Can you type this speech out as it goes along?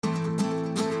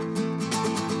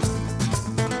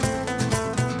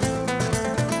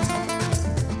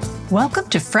Welcome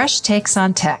to Fresh Takes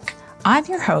on Tech. I'm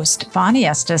your host, Vonnie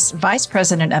Estes, Vice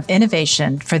President of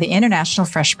Innovation for the International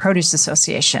Fresh Produce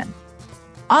Association.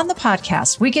 On the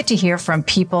podcast, we get to hear from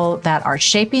people that are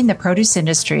shaping the produce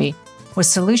industry with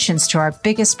solutions to our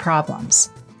biggest problems.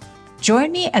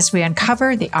 Join me as we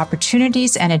uncover the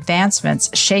opportunities and advancements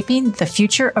shaping the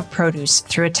future of produce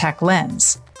through a tech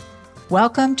lens.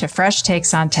 Welcome to Fresh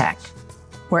Takes on Tech,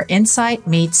 where insight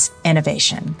meets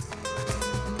innovation.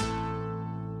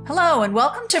 Hello, and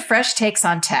welcome to Fresh Takes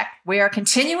on Tech. We are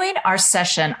continuing our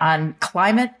session on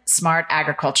climate smart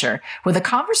agriculture with a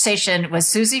conversation with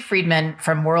Suzy Friedman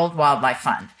from World Wildlife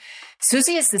Fund.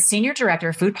 Suzy is the Senior Director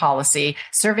of Food Policy,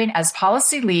 serving as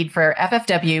policy lead for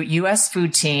FFW U.S.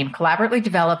 Food Team, collaboratively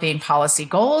developing policy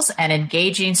goals and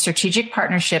engaging strategic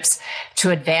partnerships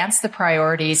to advance the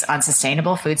priorities on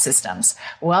sustainable food systems.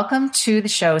 Welcome to the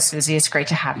show, Suzy. It's great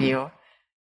to have you.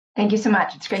 Thank you so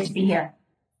much. It's great to be here.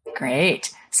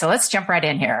 Great. So let's jump right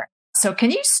in here. So can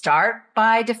you start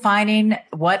by defining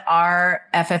what are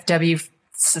FFW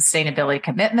sustainability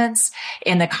commitments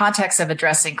in the context of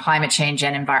addressing climate change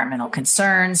and environmental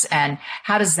concerns, and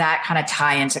how does that kind of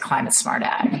tie into climate smart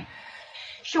ag?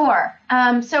 Sure.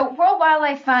 So World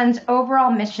Wildlife Fund's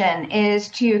overall mission is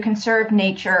to conserve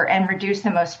nature and reduce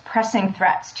the most pressing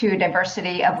threats to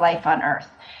diversity of life on Earth.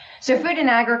 So food and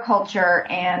agriculture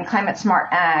and climate smart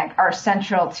ag are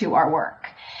central to our work.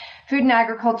 Food and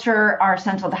agriculture are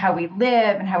essential to how we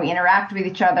live and how we interact with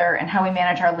each other and how we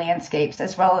manage our landscapes,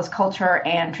 as well as culture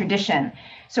and tradition.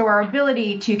 So our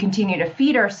ability to continue to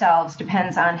feed ourselves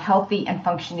depends on healthy and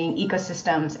functioning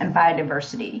ecosystems and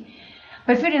biodiversity.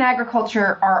 But food and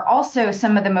agriculture are also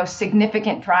some of the most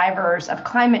significant drivers of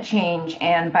climate change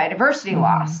and biodiversity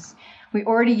loss. We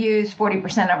already use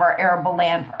 40% of our arable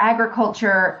land for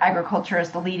agriculture. Agriculture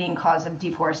is the leading cause of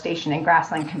deforestation and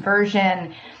grassland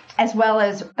conversion, as well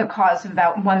as the cause of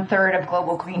about 1/3 of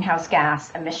global greenhouse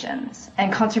gas emissions.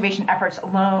 And conservation efforts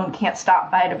alone can't stop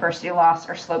biodiversity loss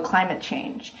or slow climate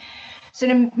change. So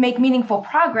to make meaningful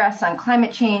progress on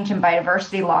climate change and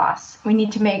biodiversity loss, we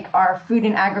need to make our food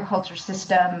and agriculture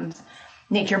systems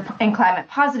nature and climate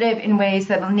positive in ways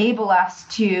that enable us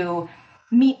to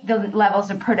meet the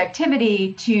levels of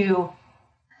productivity to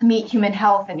meet human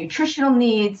health and nutritional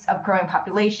needs of growing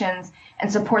populations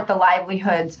and support the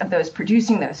livelihoods of those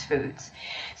producing those foods.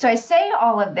 So I say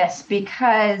all of this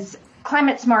because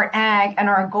climate smart ag and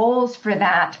our goals for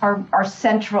that are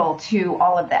central to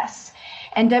all of this.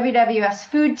 And WWF's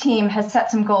Food Team has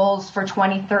set some goals for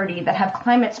 2030 that have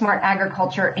climate smart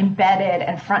agriculture embedded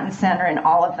and front and center in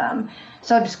all of them.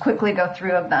 So I'll just quickly go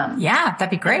through of them. Yeah, that'd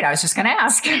be great. I was just going to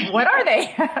ask, what are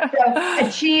they? So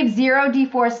achieve zero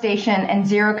deforestation and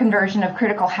zero conversion of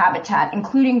critical habitat,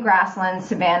 including grasslands,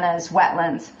 savannas,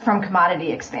 wetlands, from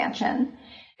commodity expansion.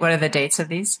 What are the dates of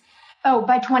these? Oh,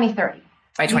 by 2030.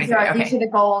 By 2030, These are the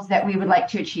goals that we would like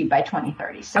to achieve by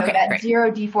 2030. So that great.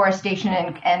 Zero deforestation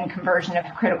and conversion of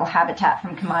critical habitat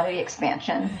from commodity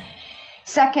expansion.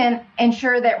 Second,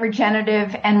 ensure that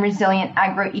regenerative and resilient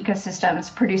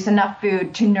agroecosystems produce enough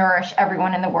food to nourish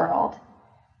everyone in the world.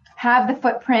 Have the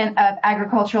footprint of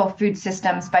agricultural food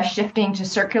systems by shifting to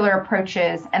circular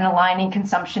approaches and aligning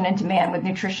consumption and demand with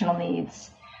nutritional needs.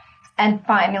 And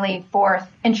finally, fourth,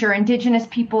 ensure indigenous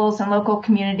peoples and local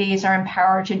communities are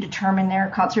empowered to determine their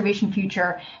conservation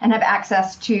future and have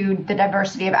access to the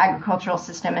diversity of agricultural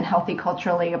system and healthy,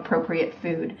 culturally appropriate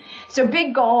food. So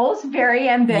big goals, very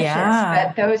ambitious,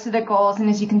 but those are the goals. And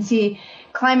as you can see,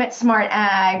 climate smart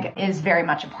ag is very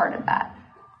much a part of that.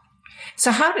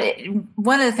 So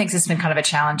one of the things that's been kind of a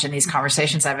challenge in these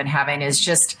conversations I've been having is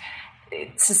just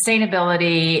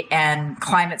sustainability and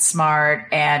climate smart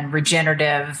and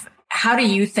regenerative. How do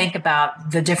you think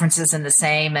about the differences in the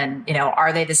same, and,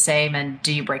 are they the same, and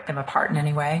do you break them apart in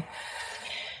any way?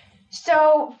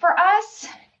 So for us,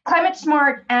 climate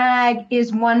smart ag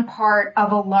is one part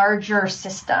of a larger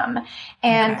system.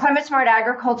 And climate smart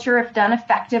agriculture, if done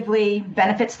effectively,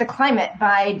 benefits the climate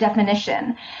by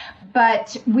definition.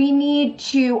 But we need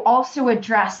to also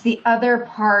address the other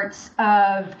parts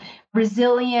of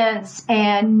resilience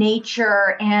and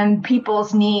nature and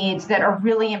people's needs that are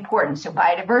really important. So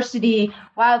biodiversity,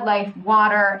 wildlife,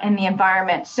 water, and the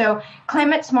environment. So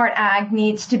climate smart ag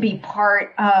needs to be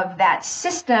part of that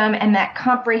system and that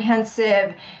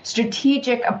comprehensive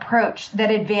strategic approach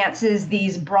that advances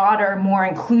these broader, more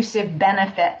inclusive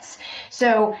benefits.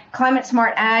 So climate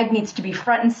smart ag needs to be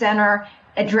front and center,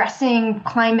 addressing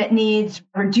climate needs,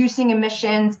 reducing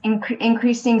emissions,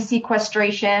 increasing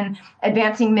sequestration,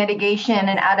 advancing mitigation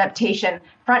and adaptation,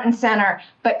 front and center.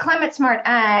 But climate smart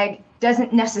ag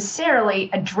doesn't necessarily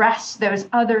address those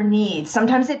other needs.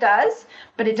 Sometimes it does,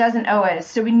 but it doesn't always.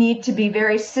 So we need to be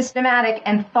very systematic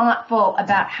and thoughtful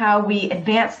about how we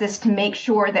advance this to make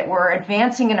sure that we're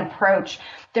advancing an approach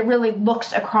that really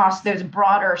looks across those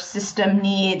broader system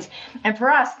needs. And for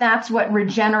us, that's what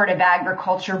regenerative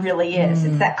agriculture really is.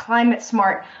 It's that climate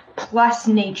smart plus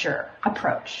nature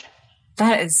approach.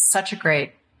 That is such a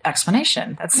great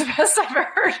explanation. That's the best I've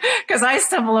heard, because I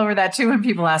stumble over that too when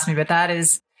people ask me, but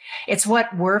it's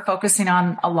what we're focusing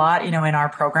on a lot, in our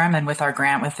program and with our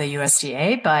grant with the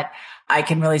USDA. But I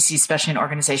can really see, especially an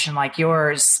organization like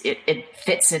yours, it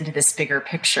fits into this bigger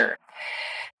picture.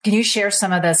 Can you share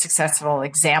some of the successful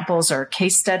examples or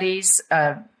case studies,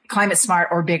 climate smart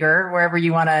or bigger, wherever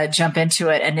you want to jump into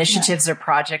it, initiatives or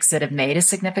projects that have made a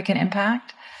significant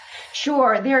impact?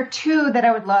 Sure. There are two that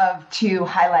I would love to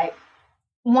highlight.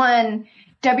 One,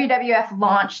 WWF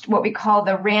launched what we call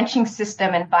the Ranching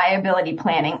System and Viability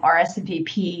Planning,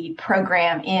 RSVP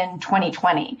program in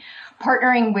 2020,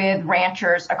 partnering with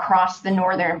ranchers across the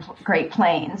northern Great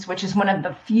Plains, which is one of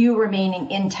the few remaining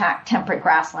intact temperate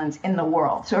grasslands in the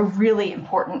world. So a really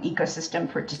important ecosystem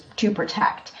to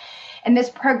protect. And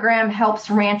this program helps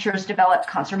ranchers develop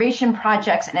conservation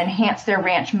projects and enhance their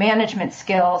ranch management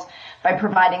skills by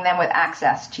providing them with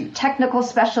access to technical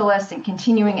specialists and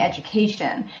continuing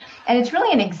education. And it's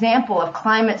really an example of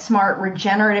climate smart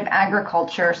regenerative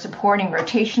agriculture supporting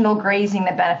rotational grazing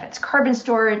that benefits carbon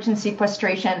storage and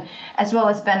sequestration, as well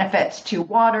as benefits to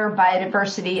water,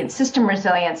 biodiversity, and system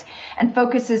resilience, and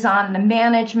focuses on the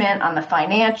management, on the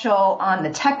financial, on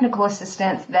the technical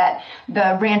assistance that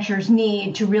the ranchers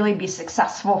need to really be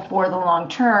successful for the long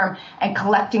term, and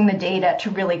collecting the data to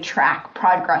really track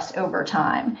progress over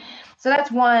time. So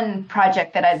that's one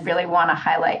project that I'd really want to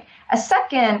highlight. A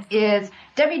second is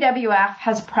WWF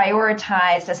has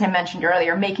prioritized, as I mentioned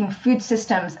earlier, making food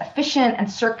systems efficient and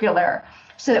circular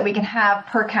so that we can have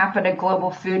per capita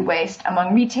global food waste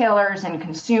among retailers and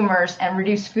consumers and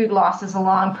reduce food losses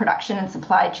along production and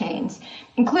supply chains,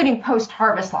 including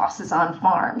post-harvest losses on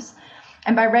farms.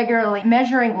 And by regularly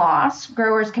measuring loss,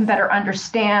 growers can better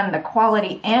understand the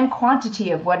quality and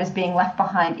quantity of what is being left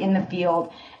behind in the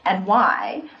field and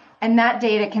why. And that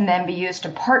data can then be used to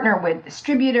partner with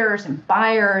distributors and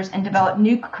buyers and develop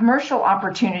new commercial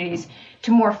opportunities to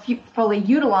more fully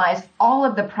utilize all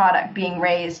of the product being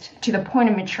raised to the point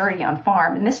of maturity on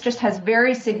farm. And this just has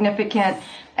very significant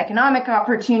economic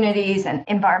opportunities and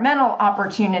environmental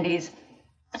opportunities.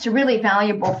 It's really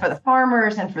valuable for the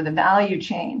farmers and for the value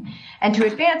chain. And to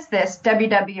advance this,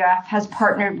 WWF has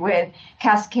partnered with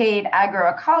Cascade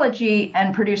Agroecology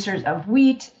and producers of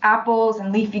wheat, apples,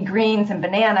 and leafy greens and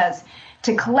bananas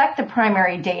to collect the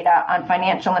primary data on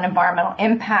financial and environmental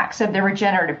impacts of their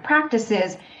regenerative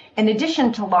practices, in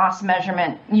addition to loss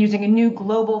measurement using a new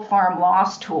global farm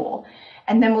loss tool.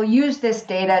 And then we'll use this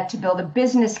data to build a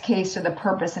business case for the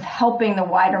purpose of helping the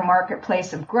wider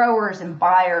marketplace of growers and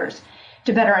buyers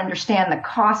to better understand the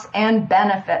costs and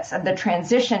benefits of the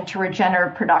transition to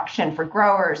regenerative production for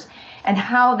growers and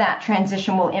how that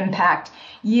transition will impact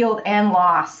yield and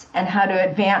loss and how to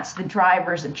advance the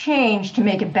drivers of change to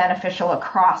make it beneficial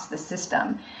across the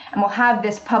system. And we'll have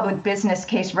this public business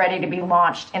case ready to be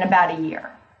launched in about a year.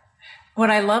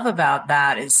 What I love about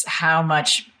that is how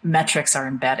much metrics are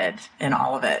embedded in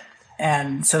all of it.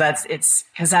 And so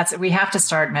we have to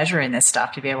start measuring this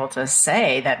stuff to be able to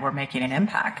say that we're making an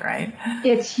impact, right?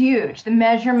 It's huge. The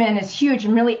measurement is huge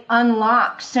and really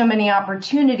unlocks so many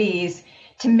opportunities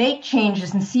to make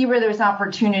changes and see where those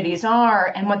opportunities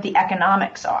are and what the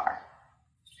economics are.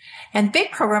 And big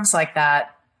programs like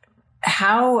that,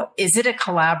 how is it a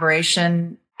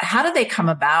collaboration? How do they come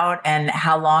about and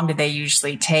how long do they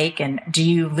usually take? And do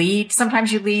you lead?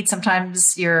 Sometimes you lead,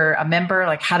 sometimes you're a member.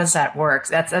 Like, how does that work?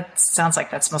 That sounds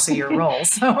like that's mostly your role.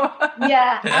 So.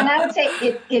 Yeah. And I would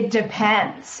say it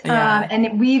depends. Yeah.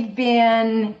 And we've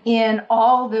been in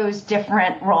all those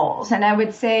different roles. And I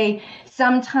would say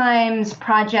sometimes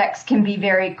projects can be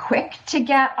very quick to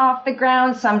get off the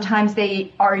ground. Sometimes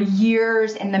they are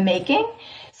years in the making.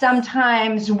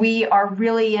 Sometimes we are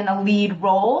really in a lead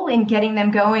role in getting them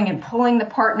going and pulling the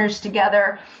partners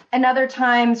together. And other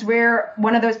times we're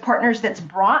one of those partners that's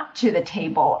brought to the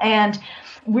table. And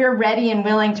we're ready and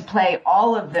willing to play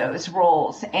all of those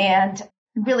roles. And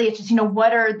really, it's just,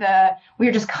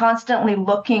 we're just constantly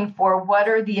looking for what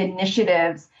are the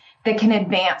initiatives that can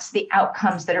advance the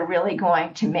outcomes that are really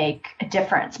going to make a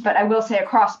difference. But I will say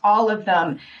across all of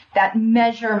them, that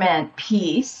measurement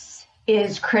piece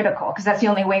is critical because that's the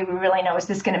only way we really know, is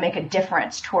this going to make a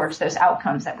difference towards those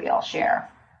outcomes that we all share.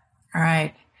 All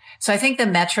right. So I think the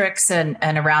metrics and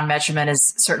around measurement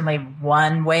is certainly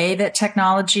one way that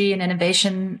technology and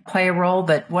innovation play a role.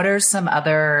 But what are some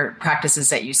other practices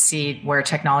that you see where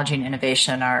technology and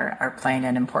innovation are playing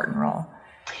an important role?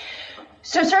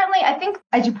 So certainly, I think,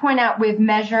 as you point out with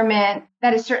measurement,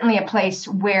 that is certainly a place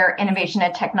where innovation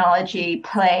and technology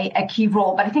play a key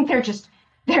role. But I think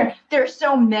there are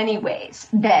so many ways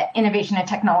that innovation and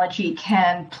technology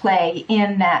can play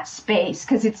in that space,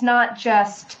 because it's not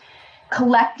just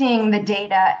collecting the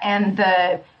data and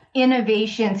the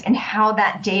innovations in how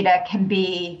that data can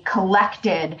be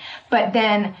collected, but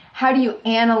then how do you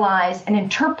analyze and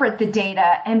interpret the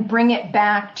data and bring it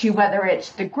back to whether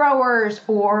it's the growers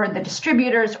or the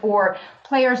distributors or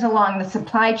players along the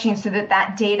supply chain, so that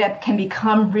that data can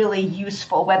become really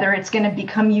useful, whether it's going to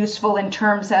become useful in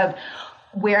terms of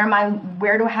where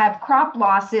do I have crop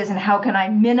losses and how can I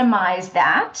minimize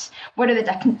that? What are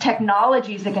the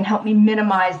technologies that can help me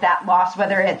minimize that loss,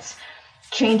 whether it's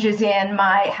changes in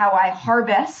how I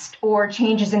harvest or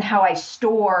changes in how I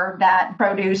store that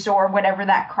produce or whatever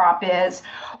that crop is,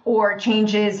 or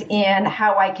changes in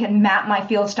how I can map my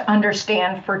fields to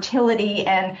understand fertility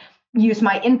and use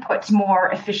my inputs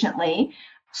more efficiently.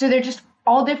 So they're just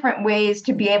all different ways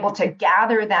to be able to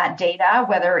gather that data,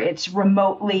 whether it's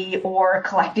remotely or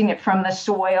collecting it from the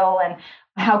soil, and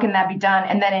how can that be done,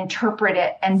 and then interpret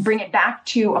it and bring it back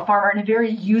to a farmer in a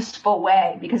very useful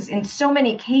way. Because in so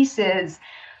many cases,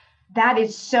 that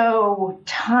is so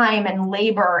time and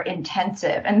labor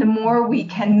intensive. And the more we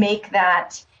can make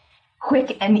that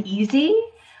quick and easy,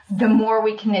 the more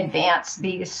we can advance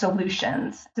these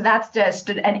solutions. So that's just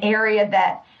an area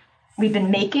that we've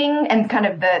been making, and kind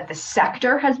of the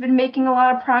sector has been making a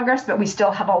lot of progress, but we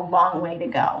still have a long way to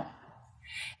go.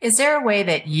 Is there a way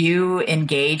that you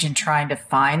engage in trying to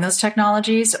find those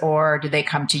technologies, or do they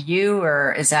come to you,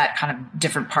 or is that kind of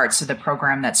different parts of the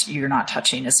program that you're not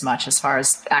touching as much as far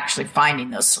as actually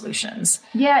finding those solutions?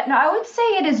 Yeah, no, I would say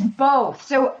it is both.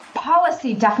 So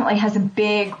policy definitely has a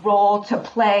big role to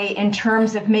play in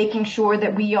terms of making sure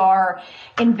that we are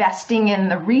investing in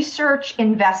the research,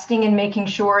 investing in making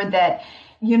sure that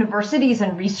universities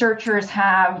and researchers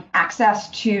have access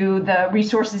to the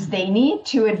resources they need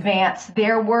to advance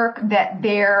their work, that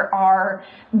there are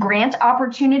grant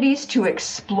opportunities to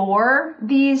explore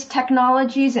these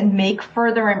technologies and make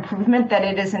further improvement, that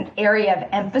it is an area of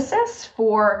emphasis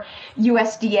for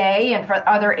USDA and for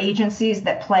other agencies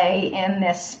that play in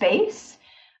this space.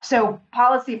 So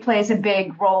policy plays a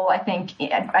big role,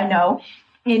 I know,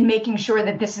 in making sure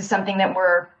that this is something that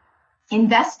we're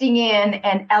investing in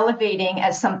and elevating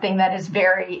as something that is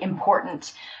very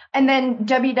important. And then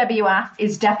WWF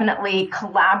is definitely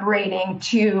collaborating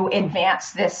to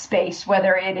advance this space,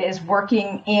 whether it is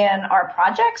working in our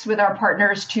projects with our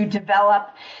partners to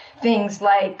develop things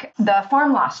like the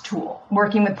farm loss tool,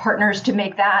 working with partners to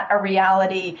make that a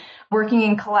reality, working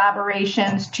in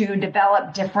collaborations to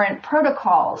develop different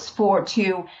protocols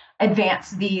to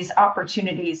advance these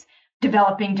opportunities,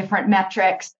 developing different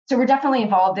metrics. So we're definitely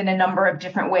involved in a number of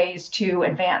different ways to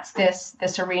advance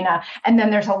this arena. And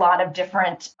then there's a lot of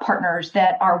different partners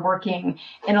that are working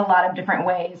in a lot of different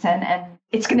ways. And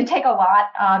it's going to take a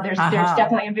lot. There's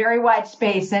definitely a very wide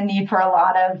space and need for a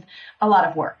lot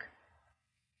of work.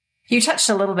 You touched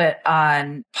a little bit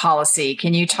on policy.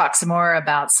 Can you talk some more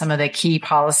about some of the key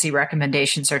policy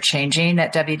recommendations or changing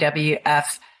that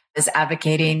WWF is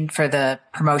advocating for the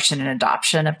promotion and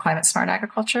adoption of climate smart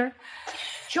agriculture?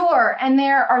 Sure. And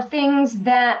there are things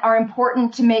that are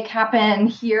important to make happen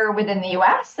here within the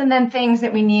US, and then things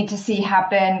that we need to see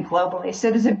happen globally. So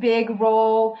there's a big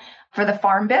role for the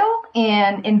Farm Bill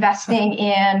in investing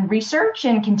in research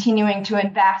and continuing to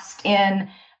invest in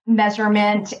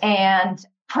measurement and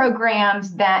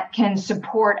programs that can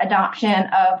support adoption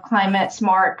of climate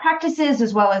smart practices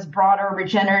as well as broader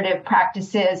regenerative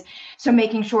practices. So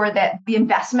making sure that the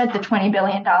investment, the $20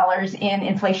 billion in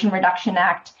Inflation Reduction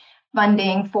Act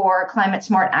funding for climate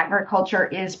smart agriculture,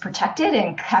 is protected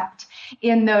and kept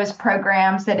in those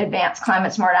programs that advance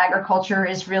climate smart agriculture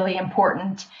is really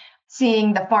important.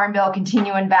 Seeing the Farm Bill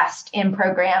continue to invest in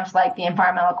programs like the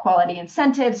Environmental Quality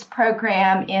Incentives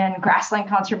Program, in grassland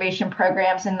conservation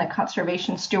programs, in the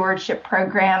Conservation Stewardship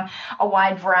Program, a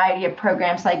wide variety of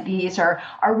programs like these are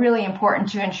really important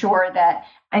to ensure that,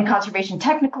 and conservation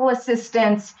technical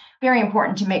assistance, very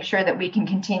important to make sure that we can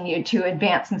continue to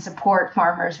advance and support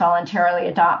farmers voluntarily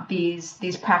adopt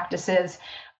these practices.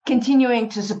 Continuing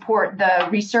to support the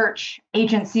research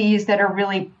agencies that are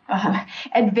really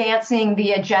advancing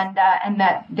the agenda, and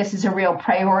that this is a real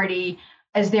priority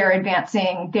as they're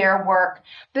advancing their work.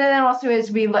 But then also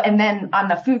and then on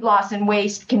the food loss and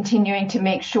waste, continuing to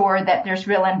make sure that there's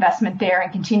real investment there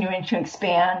and continuing to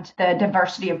expand the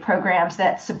diversity of programs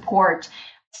that support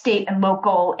state and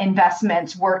local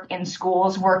investments, work in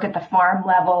schools, work at the farm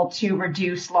level to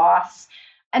reduce loss.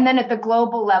 And then at the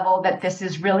global level, that this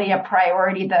is really a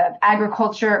priority, the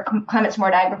agriculture, climate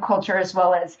smart agriculture, as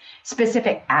well as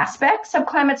specific aspects of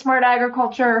climate smart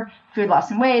agriculture, food loss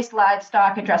and waste,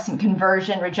 livestock, addressing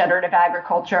conversion, regenerative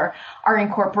agriculture are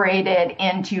incorporated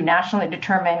into nationally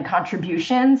determined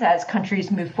contributions as countries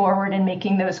move forward in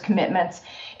making those commitments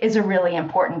is a really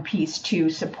important piece to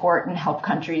support and help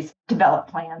countries develop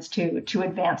plans to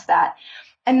advance that.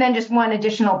 And then just one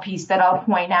additional piece that I'll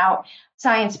point out,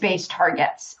 science-based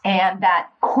targets and that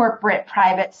corporate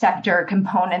private sector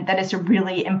component that is a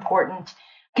really important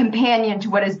companion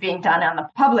to what is being done on the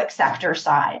public sector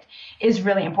side is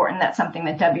really important. That's something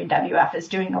that WWF is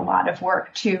doing a lot of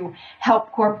work to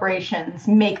help corporations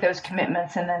make those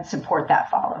commitments and then support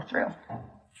that follow through.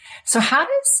 So how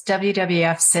does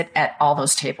WWF sit at all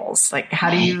those tables? Like,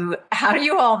 how do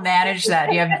you all manage that?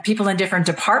 Do you have people in different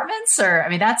departments, or, I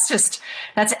mean, that's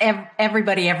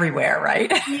everybody everywhere,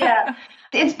 right? Yeah.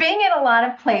 It's being in a lot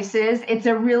of places. It's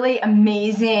a really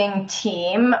amazing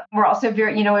team. We're also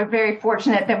we're very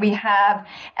fortunate that we have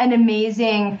an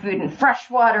amazing food and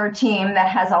freshwater team that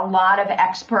has a lot of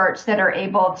experts that are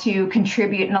able to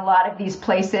contribute in a lot of these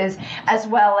places, as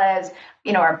well as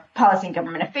our policy and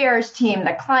government affairs team,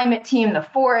 the climate team, the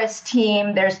forest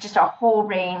team. There's just a whole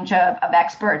range of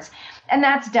experts. And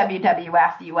that's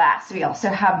WWF US. We also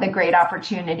have the great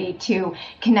opportunity to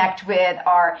connect with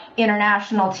our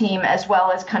international team as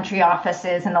well as country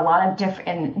offices in a lot of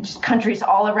different just countries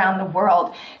all around the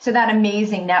world. So that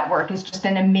amazing network is just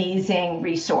an amazing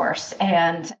resource.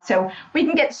 And so we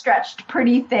can get stretched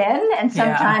pretty thin, and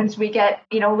sometimes we get,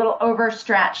 a little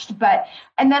overstretched,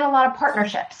 and then a lot of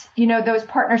partnerships. Those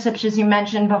partnerships, as you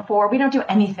mentioned before, we don't do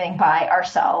anything by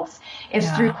ourselves. It's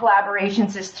through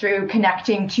collaborations, it's through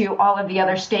connecting to all of the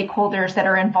other stakeholders that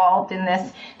are involved in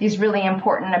these really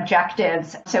important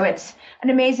objectives. So it's an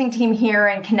amazing team here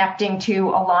and connecting to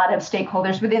a lot of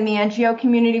stakeholders within the NGO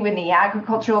community, within the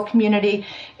agricultural community,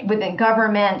 within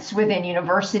governments, within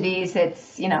universities.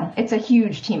 It's a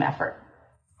huge team effort.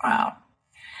 Wow.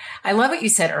 I love what you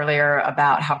said earlier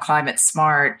about how climate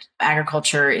smart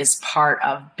agriculture is part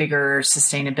of bigger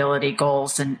sustainability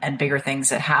goals and bigger things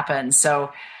that happen.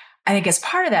 So I think as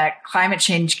part of that, climate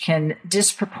change can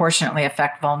disproportionately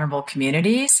affect vulnerable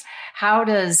communities. How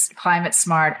does climate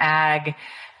smart ag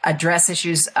address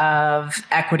issues of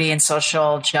equity and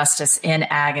social justice in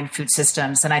ag and food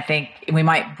systems? And I think we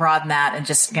might broaden that and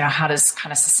just, how does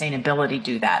kind of sustainability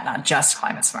do that, not just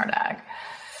climate smart ag?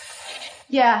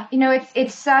 Yeah,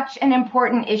 it's such an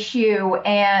important issue,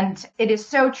 and it is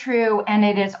so true, and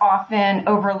it is often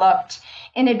overlooked.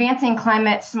 In advancing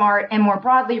climate smart and more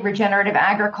broadly regenerative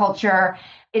agriculture,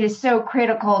 it is so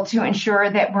critical to ensure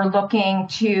that we're looking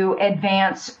to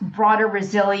advance broader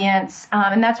resilience.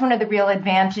 And that's one of the real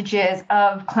advantages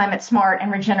of climate smart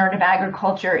and regenerative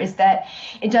agriculture is that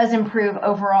it does improve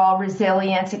overall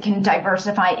resilience. It can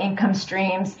diversify income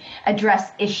streams,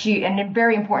 address issues, and it's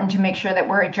very important to make sure that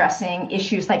we're addressing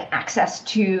issues like access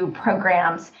to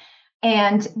programs.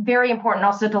 And very important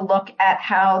also to look at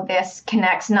how this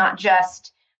connects not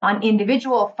just on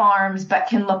individual farms, but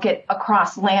can look at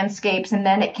across landscapes, and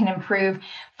then it can improve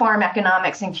farm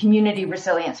economics and community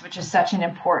resilience, which is such an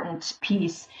important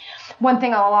piece. One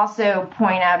thing I'll also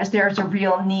point out is there's a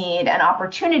real need and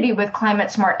opportunity with climate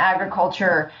smart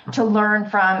agriculture to learn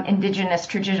from indigenous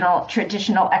traditional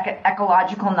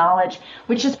ecological knowledge,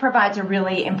 which just provides a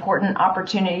really important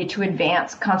opportunity to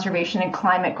advance conservation and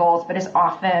climate goals, but is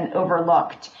often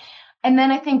overlooked. And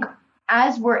then I think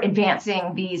as we're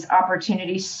advancing these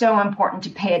opportunities, so important to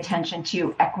pay attention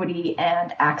to equity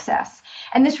and access.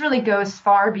 And this really goes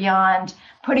far beyond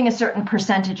putting a certain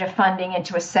percentage of funding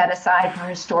into a set aside for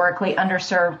historically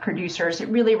underserved producers. It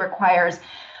really requires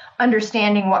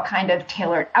understanding what kind of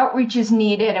tailored outreach is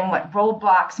needed and what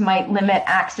roadblocks might limit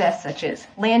access, such as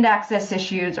land access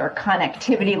issues or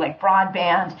connectivity like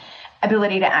broadband,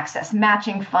 ability to access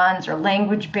matching funds or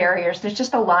language barriers. There's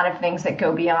just a lot of things that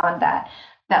go beyond that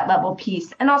level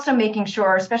piece. And also making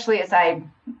sure, especially as I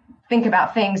think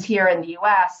about things here in the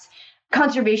US,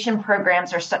 conservation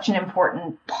programs are such an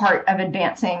important part of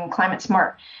advancing climate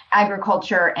smart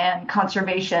agriculture and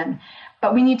conservation.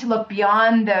 But we need to look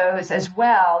beyond those as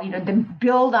well, to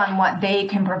build on what they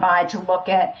can provide, to look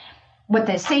at what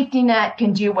the safety net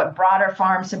can do, what broader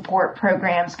farm support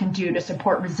programs can do to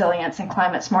support resilience and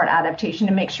climate smart adaptation,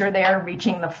 to make sure they are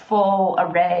reaching the full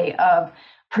array of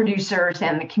producers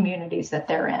and the communities that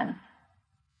they're in.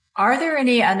 Are there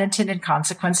any unintended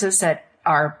consequences that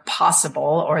are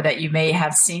possible or that you may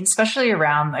have seen, especially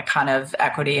around the kind of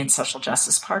equity and social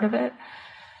justice part of it?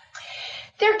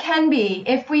 There can be,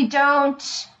 if we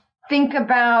don't think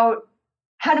about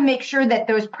how to make sure that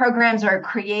those programs are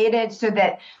created so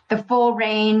that the full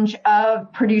range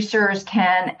of producers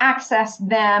can access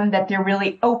them, that they're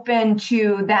really open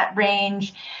to that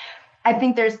range. I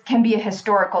think there can be a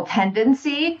historical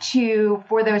tendency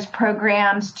for those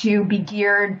programs to be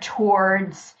geared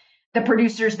towards the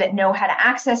producers that know how to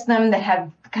access them, that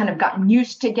have kind of gotten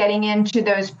used to getting into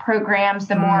those programs,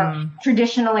 the more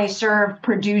traditionally served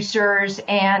producers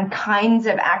and kinds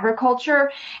of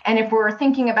agriculture. And if we're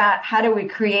thinking about how do we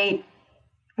create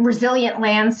resilient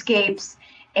landscapes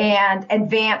and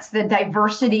advance the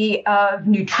diversity of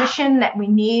nutrition that we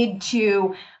need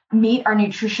to meet our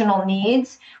nutritional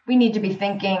needs, we need to be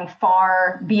thinking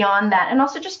far beyond that. And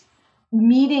also just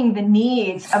meeting the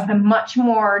needs of the much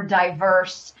more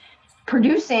diverse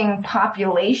producing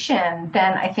population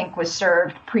than I think was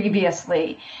served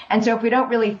previously. And so if we don't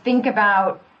really think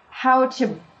about how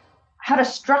to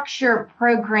structure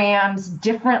programs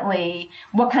differently,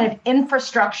 what kind of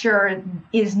infrastructure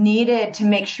is needed to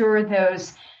make sure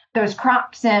those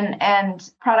crops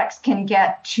and products can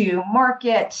get to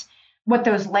market, what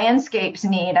those landscapes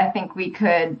need, I think we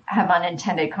could have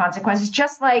unintended consequences.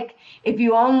 Just like if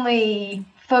you only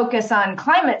focus on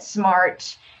climate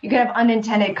smart, you could have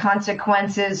unintended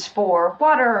consequences for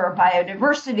water or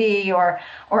biodiversity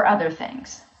or other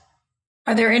things.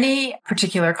 Are there any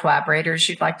particular collaborators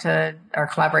or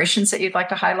collaborations that you'd like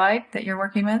to highlight that you're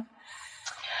working with?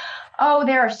 Oh,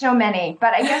 there are so many,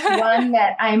 but I guess one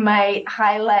that I might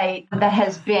highlight that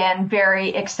has been very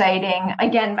exciting.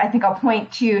 Again, I think I'll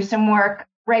point to some work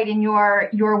right in your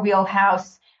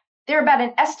wheelhouse. There are about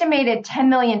an estimated 10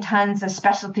 million tons of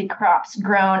specialty crops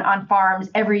grown on farms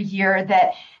every year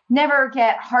that never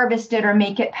get harvested or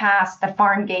make it past the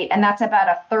farm gate. And that's about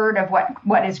a third of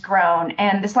what is grown.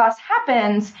 And this loss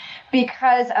happens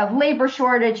because of labor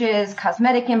shortages,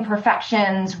 cosmetic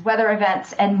imperfections, weather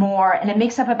events, and more. And it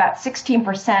makes up about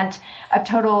 16% of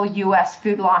total U.S.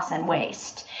 food loss and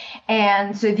waste.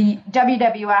 And so the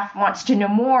WWF wants to know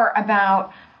more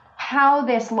about how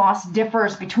this loss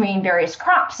differs between various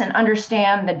crops and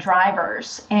understand the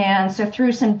drivers. And so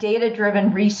through some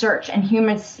data-driven research and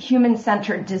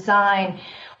human-centered design,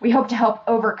 we hope to help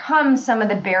overcome some of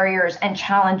the barriers and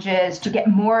challenges to get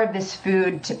more of this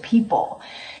food to people.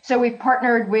 So we've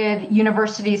partnered with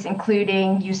universities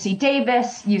including UC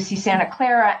Davis, UC Santa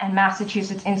Clara, and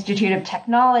Massachusetts Institute of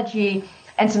Technology,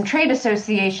 and some trade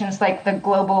associations like the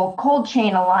Global Cold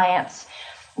Chain Alliance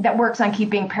that works on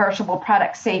keeping perishable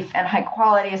products safe and high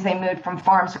quality as they move from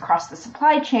farms across the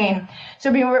supply chain. So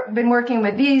we've been working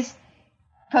with these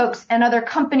folks and other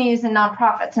companies and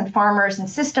nonprofits and farmers and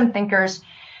system thinkers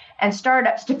and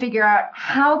startups to figure out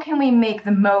how can we make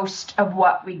the most of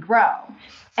what we grow.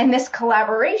 And this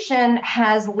collaboration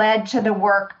has led to the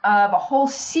work of a whole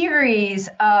series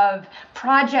of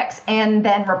projects and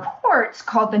then reports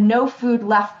called the No Food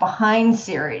Left Behind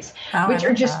series, which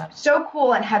are just so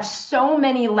cool and have so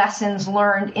many lessons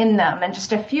learned in them. And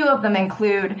just a few of them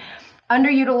include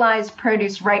underutilized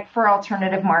produce ripe for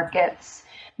alternative markets,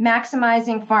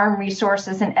 maximizing farm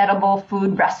resources and edible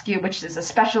food rescue, which is a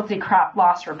specialty crop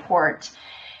loss report.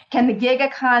 Can the gig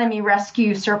economy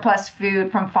rescue surplus food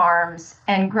from farms,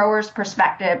 and growers'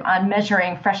 perspective on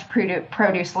measuring fresh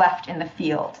produce left in the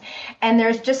field? And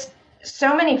there's just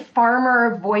so many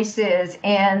farmer voices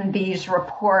in these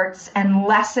reports and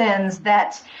lessons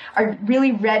that are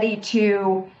really ready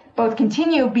to both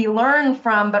be learned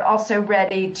from, but also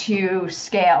ready to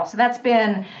scale. So that's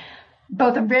been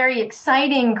both a very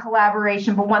exciting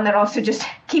collaboration, but one that also just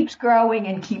keeps growing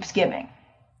and keeps giving.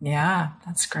 Yeah,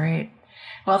 that's great.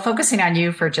 Well, focusing on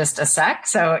you for just a sec.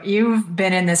 So you've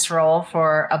been in this role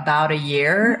for about a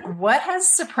year. What has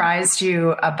surprised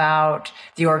you about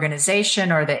the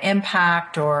organization or the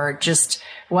impact, or just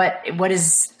what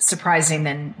is surprising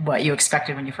than what you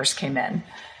expected when you first came in?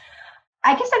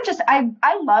 I guess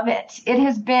I love it. It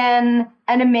has been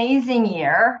an amazing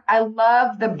year. I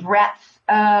love the breadth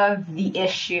of the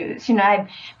issues.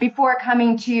 Before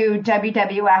coming to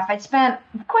WWF, I'd spent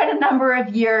quite a number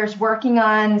of years working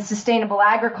on sustainable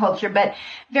agriculture, but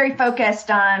very focused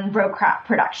on row crop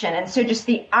production. And so just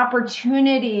the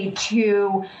opportunity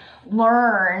to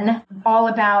learn all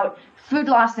about food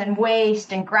loss and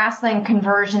waste and grassland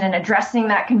conversion and addressing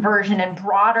that conversion and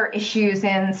broader issues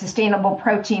in sustainable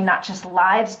protein, not just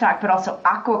livestock, but also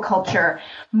aquaculture,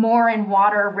 more and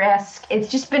water risk. It's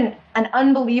just been an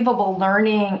unbelievable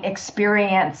learning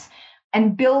experience.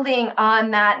 and building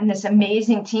on that and this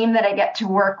amazing team that I get to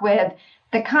work with,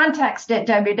 the context at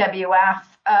WWF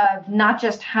of not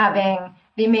just having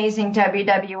the amazing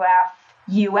WWF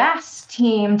US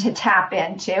team to tap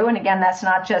into. And again, that's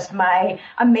not just my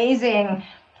amazing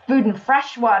food and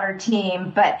freshwater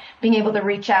team, but being able to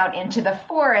reach out into the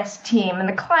forest team and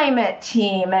the climate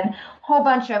team and a whole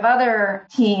bunch of other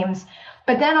teams,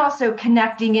 but then also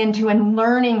connecting into and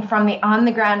learning from the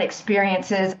on-the-ground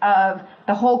experiences of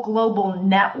the whole global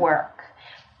network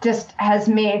just has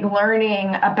made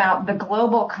learning about the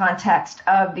global context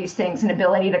of these things and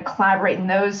ability to collaborate in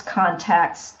those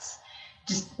contexts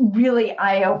just really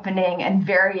eye-opening and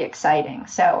very exciting.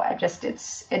 So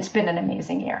it's been an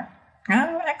amazing year.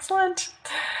 Oh, excellent.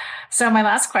 So my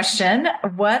last question,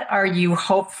 what are you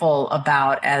hopeful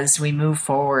about as we move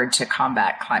forward to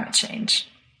combat climate change?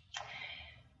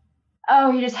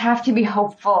 Oh, you just have to be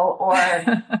hopeful or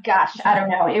gosh, I don't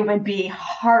know, it would be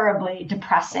horribly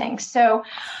depressing. So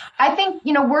I think,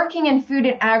 working in food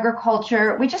and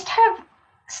agriculture, we just have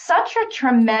such a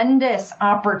tremendous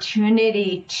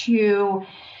opportunity to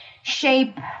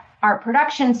shape our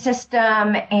production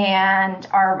system and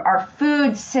our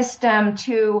food system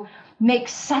to make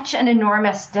such an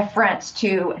enormous difference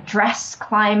to address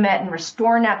climate and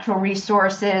restore natural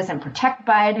resources and protect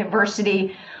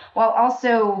biodiversity while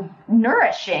also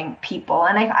nourishing people.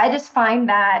 And I just find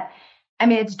that,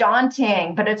 it's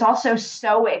daunting, but it's also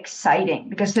so exciting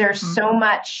because there's so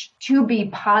much to be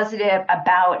positive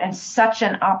about and such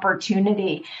an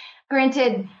opportunity.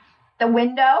 Granted, the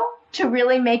window to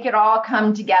really make it all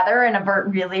come together and avert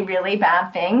really, really bad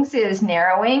things is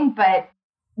narrowing, but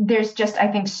there's just, I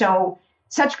think,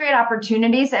 such great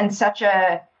opportunities and such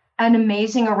an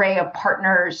amazing array of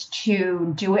partners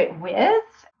to do it with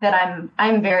that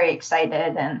I'm very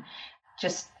excited and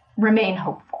just remain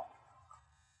hopeful.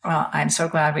 Well, I'm so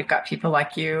glad we've got people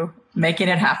like you making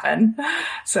it happen.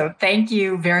 So thank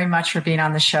you very much for being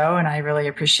on the show, and I really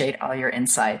appreciate all your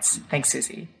insights. Thanks,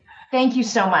 Suzy. Thank you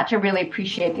so much. I really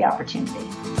appreciate the opportunity.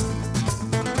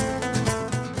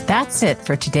 That's it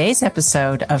for today's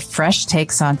episode of Fresh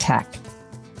Takes on Tech.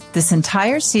 This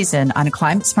entire season on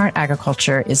climate smart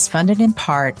agriculture is funded in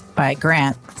part by a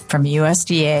grant from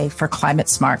USDA for climate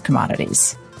smart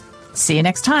commodities. See you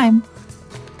next time.